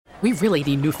we really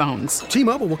need new phones.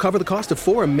 T-Mobile will cover the cost of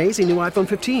 4 amazing new iPhone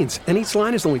 15s, and each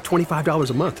line is only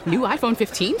 $25 a month. New iPhone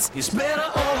 15s? It's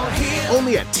better over here.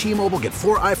 Only at T-Mobile, get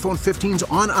 4 iPhone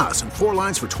 15s on us and 4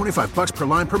 lines for $25 per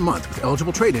line per month with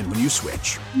eligible trade-in when you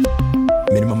switch.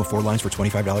 Minimum of 4 lines for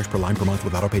 $25 per line per month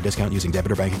with autopay discount using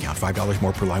debit or bank account. $5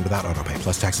 more per line without autopay,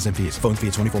 plus taxes and fees. Phone fee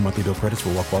at 24 monthly bill credits for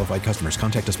well-qualified customers.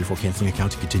 Contact us before canceling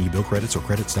account to continue bill credits or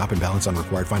credit stop and balance on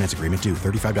required finance agreement due.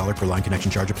 $35 per line connection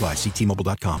charge applies. See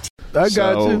T-Mobile.com. I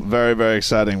got you. Very, very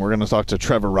exciting. We're going to talk to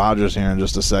Trevor Rogers here in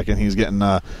just a second. He's getting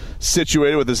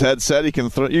situated with his headset. You can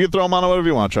throw him on whatever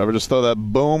you want, Trevor. Just throw that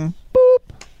boom, boop.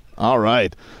 All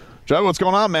right. Trevor, what's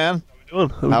going on, man? How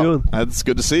we doing? It's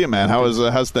good to see you, man.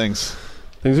 How's things?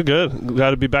 Things are good. Glad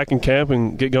to be back in camp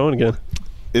and get going again.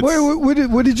 Wait,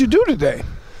 what did you do today?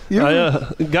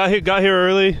 I got here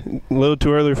early, a little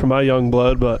too early for my young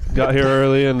blood, but got here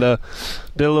early and did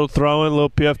a little throwing, a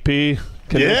little PFP.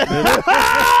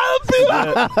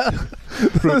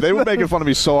 They were making fun of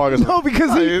me so hard. No,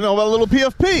 because you know about a little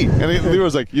PFP, and he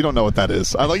was like, "You don't know what that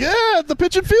is." I'm like, "Yeah, the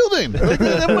pitch and fielding.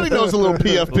 Everybody knows a little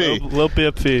PFP." Little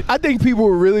PFP. I think people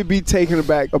will really be taken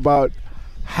aback about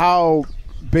how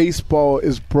baseball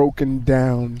is broken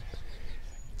down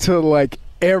to like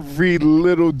every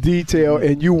little detail,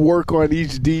 and you work on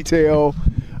each detail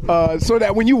so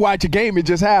that when you watch a game, it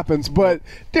just happens. But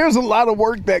there's a lot of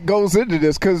work that goes into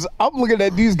this because I'm looking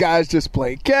at these guys just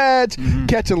playing catch,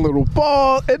 catching little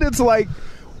ball, and it's like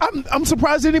I'm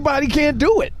surprised anybody can't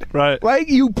do it. Right. Like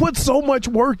you put so much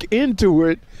work into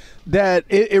it that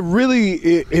it really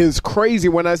is crazy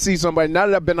when I see somebody. Now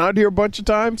that I've been out here a bunch of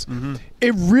times,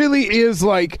 it really is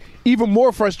like even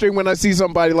more frustrating when I see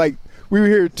somebody like we were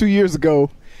here 2 years ago,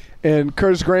 and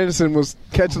Curtis Granderson was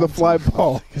catching the fly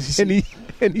ball,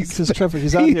 and he's Trevor.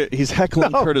 He's out here. He's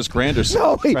heckling Curtis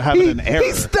Granderson for having an error.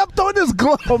 He stepped on his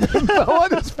glove and fell on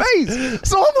his face.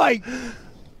 So I'm like,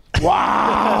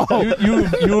 wow.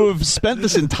 You have spent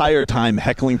this entire time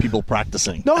heckling people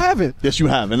practicing. No, I haven't. Yes, you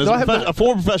have. And as a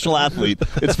former professional athlete,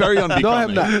 it's very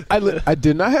unbecoming. No, I have not. I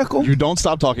did not heckle. You don't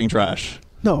stop talking trash.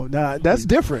 No, that's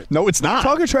different. No, it's not.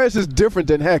 Talking trash is different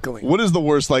than heckling. What is the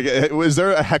worst? Like, is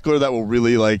there a heckler that will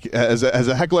really has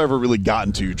a heckler ever really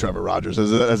gotten to you, Trevor Rogers?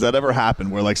 Has that ever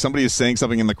happened where like somebody is saying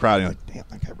something in the crowd and you're like,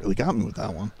 damn, that guy really got me with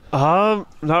that one?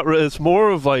 Not really. It's more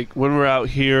of like when we're out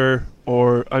here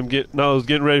or I was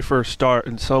getting ready for a start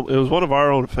and it was one of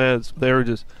our own fans. They were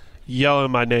just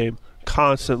yelling my name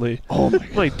constantly. Oh my God.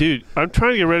 I'm like, dude, I'm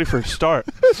trying to get ready for a start.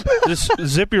 Just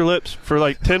zip your lips for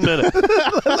like 10 minutes.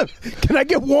 Can I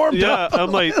get warmed up? Yeah,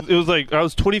 I'm like, it was like I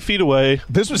was 20 feet away.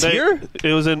 This was here?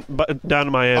 It was down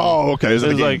in Miami. Oh, okay. It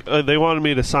was like they wanted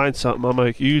me to sign something. I'm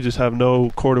like, you just have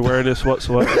no court awareness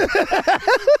whatsoever.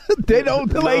 They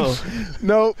don't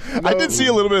no. I did see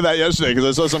a little bit of that yesterday because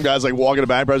I saw some guys like walking to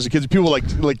batting practice. People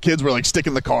like kids were like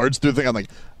sticking the cards through the thing. I'm like,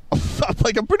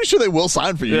 I'm pretty sure they will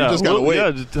sign for you. Yeah, you just gotta wait.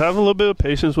 Yeah, just have a little bit of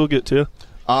patience. We'll get to you.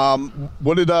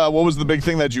 What was the big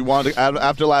thing that you wanted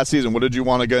after last season? What did you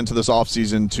want to get into this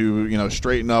offseason to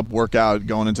straighten up, work out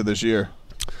going into this year?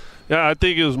 Yeah, I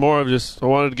think it was more of just I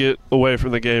wanted to get away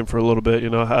from the game for a little bit.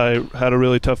 I had a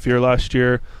really tough year last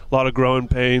year, a lot of growing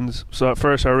pains. So at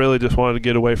first I really just wanted to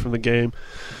get away from the game,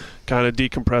 kind of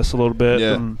decompress a little bit.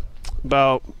 Yeah. And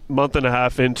about a month and a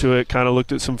half into it, kind of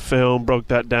looked at some film, broke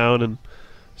that down, and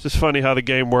it's just funny how the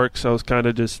game works. I was kind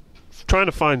of just trying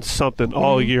to find something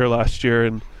all year last year,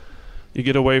 and you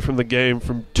get away from the game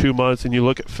from 2 months and you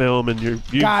look at film and you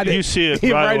see it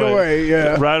right away.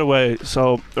 Yeah. Right away.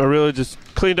 So I really just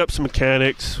cleaned up some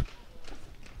mechanics,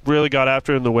 really got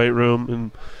after it in the weight room,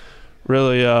 and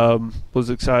really was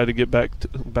excited to get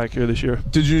back here this year.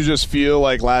 Did you just feel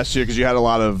like last year, because you had a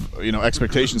lot of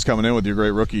expectations coming in with your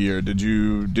great rookie year, did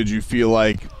you feel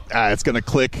like it's going to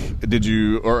click? Did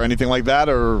you, or anything like that,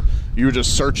 or you were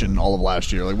just searching all of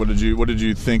last year? Like what did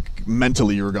you think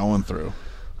mentally you were going through?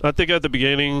 I think at the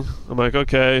beginning, I'm like,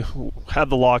 okay,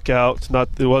 had the lockout.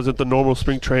 It wasn't the normal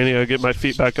spring training. I get my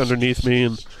feet back underneath me,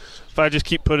 and if I just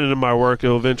keep putting in my work,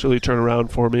 it'll eventually turn around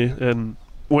for me. And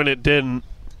when it didn't,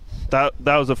 that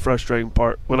was a frustrating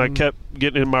part. When I kept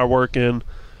getting in my work in,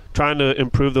 trying to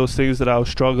improve those things that I was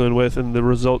struggling with, and the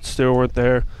results still weren't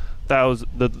there. That was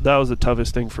the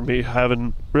toughest thing for me.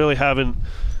 Haven't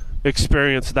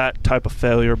experienced that type of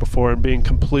failure before and being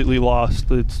completely lost.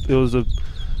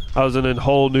 I was in a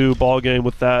whole new ball game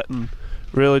with that, and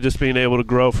really just being able to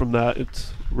grow from that,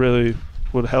 it's really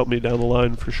would help me down the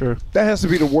line for sure. That has to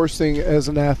be the worst thing as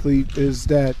an athlete is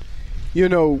that,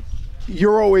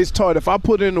 you're always taught if I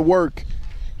put in the work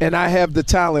and I have the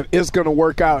talent, it's going to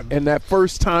work out. And that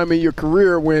first time in your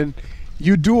career when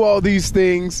you do all these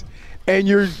things and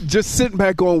you're just sitting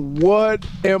back going, what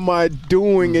am I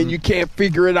doing? And you can't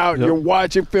figure it out. Yep. You're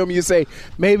watching film. You say,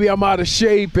 maybe I'm out of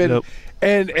shape. And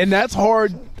and that's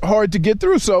hard to get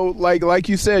through. So, like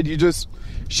you said, you just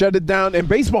shut it down. And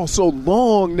baseball's so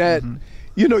long that,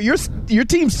 you know, your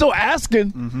team's still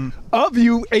asking of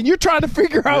you, and you're trying to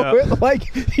figure out,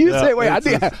 say, wait, I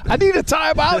need a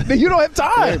timeout. You don't have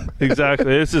time. Yeah,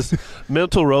 exactly. It's just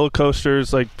mental roller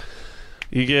coasters. Like,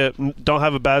 don't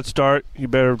have a bad start, you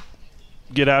better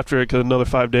get after it, because another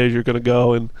 5 days you're going to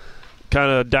go. And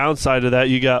kind of downside of that,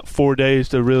 you got 4 days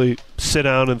to really sit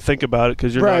down and think about it,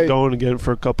 because you're not going again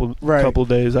for a couple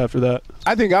days after that.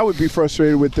 I think I would be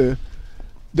frustrated with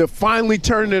the finally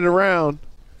turning it around,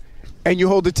 and you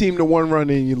hold the team to 1 run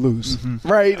and you lose,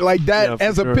 right? Like that,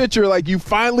 as a pitcher, like you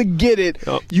finally get it.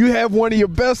 Yep. You have one of your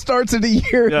best starts of the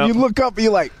year. Yep. You look up and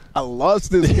you're like, I lost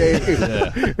this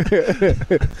game.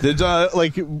 Did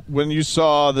like when you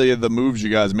saw the moves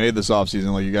you guys made this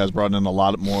offseason, like you guys brought in a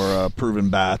lot more proven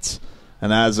bats,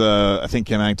 and as I think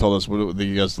Ken Hank told us,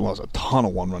 you guys lost a ton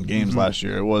of 1-run games last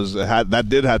year. That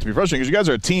did have to be frustrating, because you guys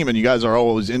are a team and you guys are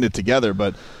always in it together.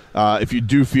 But if you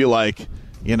do feel like,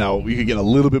 you know, you could get a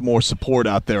little bit more support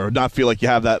out there, or not feel like you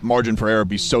have that margin for error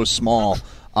be so small,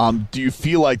 do you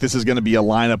feel like this is going to be a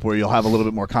lineup where you'll have a little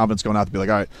bit more confidence going out to be like,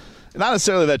 all right, not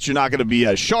necessarily that you're not going to be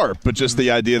as sharp, but just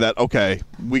the idea that, okay,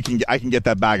 I can get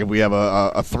that back if we have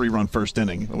a 3-run first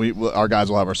inning. Our guys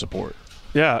will have our support.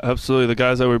 Yeah, absolutely. The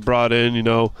guys that we brought in, you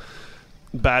know,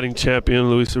 batting champion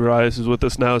Luis Urias is with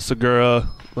us now, Segura.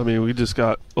 I mean, we just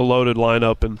got a loaded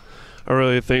lineup, and I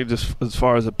really think just as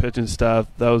far as the pitching staff,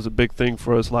 that was a big thing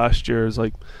for us last year. Is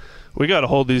like, we got to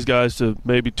hold these guys to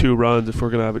maybe 2 runs if we're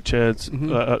going to have a chance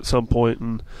at some point.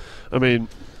 And I mean,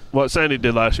 what Sandy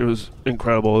did last year was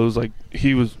incredible. It was like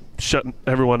he was shutting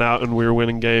everyone out and we were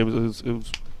winning games. It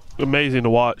was amazing to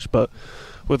watch. But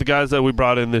with the guys that we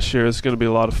brought in this year, it's going to be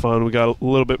a lot of fun. We got a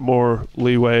little bit more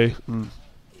leeway and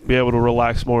be able to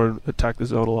relax more and attack the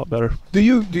zone a lot better. Do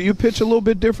you pitch a little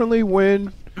bit differently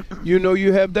when you know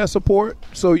you have that support,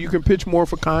 so you can pitch more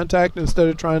for contact instead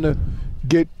of trying to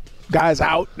get guys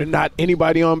out and not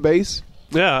anybody on base?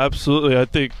 Yeah, absolutely. I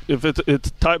think if it's a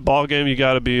tight ball game, you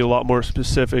got to be a lot more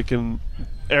specific in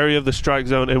area of the strike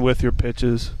zone and with your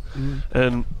pitches.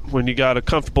 And when you got a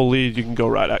comfortable lead, you can go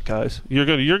right at guys. You're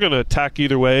gonna attack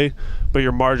either way, but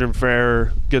your margin for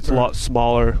error gets a lot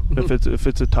smaller if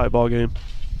it's a tight ball game.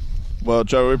 Well,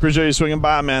 Joe, we appreciate you swinging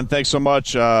by, man. Thanks so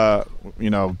much. You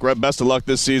know, best of luck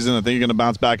this season. I think you're going to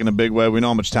bounce back in a big way. We know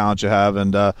how much talent you have,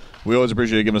 and we always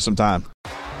appreciate you giving us some time.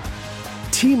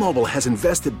 T-Mobile has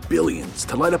invested billions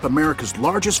to light up America's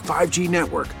largest 5G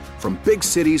network, from big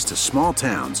cities to small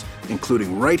towns,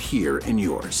 including right here in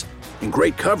yours. And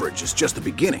great coverage is just the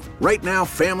beginning. Right now,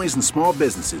 families and small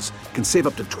businesses can save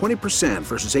up to 20%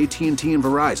 versus AT&T and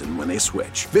Verizon when they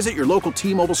switch. Visit your local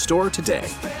T-Mobile store today.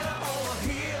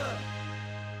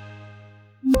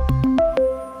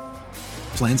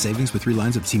 Plan savings with 3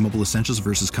 lines of T-Mobile Essentials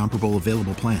versus comparable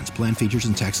available plans. Plan features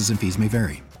and taxes and fees may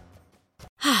vary.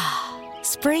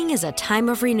 Spring is a time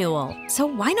of renewal, so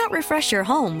why not refresh your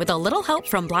home with a little help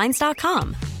from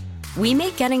Blinds.com? We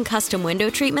make getting custom window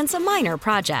treatments a minor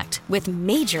project with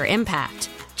major impact.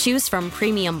 Choose from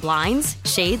premium blinds,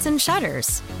 shades, and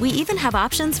shutters. We even have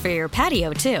options for your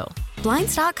patio, too.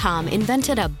 Blinds.com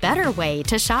invented a better way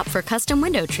to shop for custom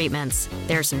window treatments.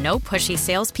 There's no pushy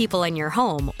salespeople in your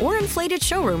home or inflated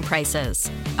showroom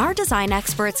prices. Our design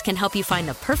experts can help you find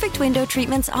the perfect window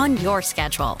treatments on your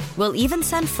schedule. We'll even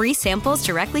send free samples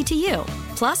directly to you.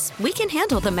 Plus, we can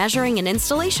handle the measuring and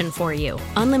installation for you.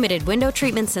 Unlimited window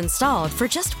treatments installed for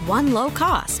just one low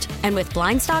cost. And with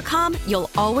Blinds.com, you'll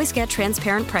always get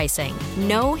transparent pricing.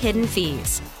 No hidden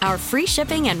fees. Our free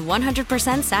shipping and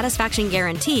 100% satisfaction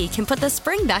guarantee can put the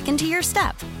spring back into your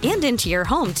step and into your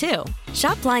home, too.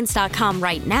 Shop Blinds.com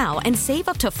right now and save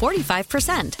up to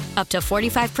 45%. Up to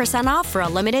 45% off for a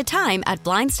limited time at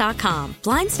Blinds.com.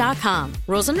 Blinds.com.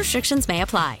 Rules and restrictions may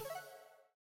apply.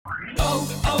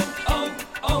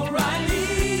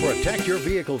 O'Reilly. Protect your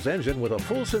vehicle's engine with a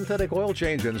full synthetic oil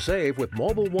change and save with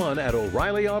Mobil 1 at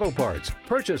O'Reilly Auto Parts.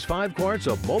 Purchase 5 quarts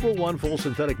of Mobil 1 full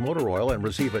synthetic motor oil and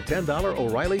receive a $10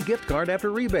 O'Reilly gift card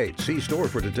after rebate. See store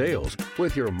for details.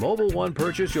 With your Mobil 1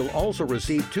 purchase, you'll also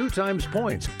receive 2 times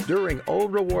points during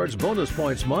Old Rewards Bonus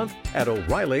Points Month at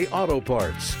O'Reilly Auto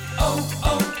Parts.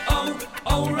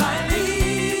 O'Reilly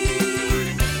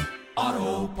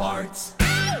Auto Parts.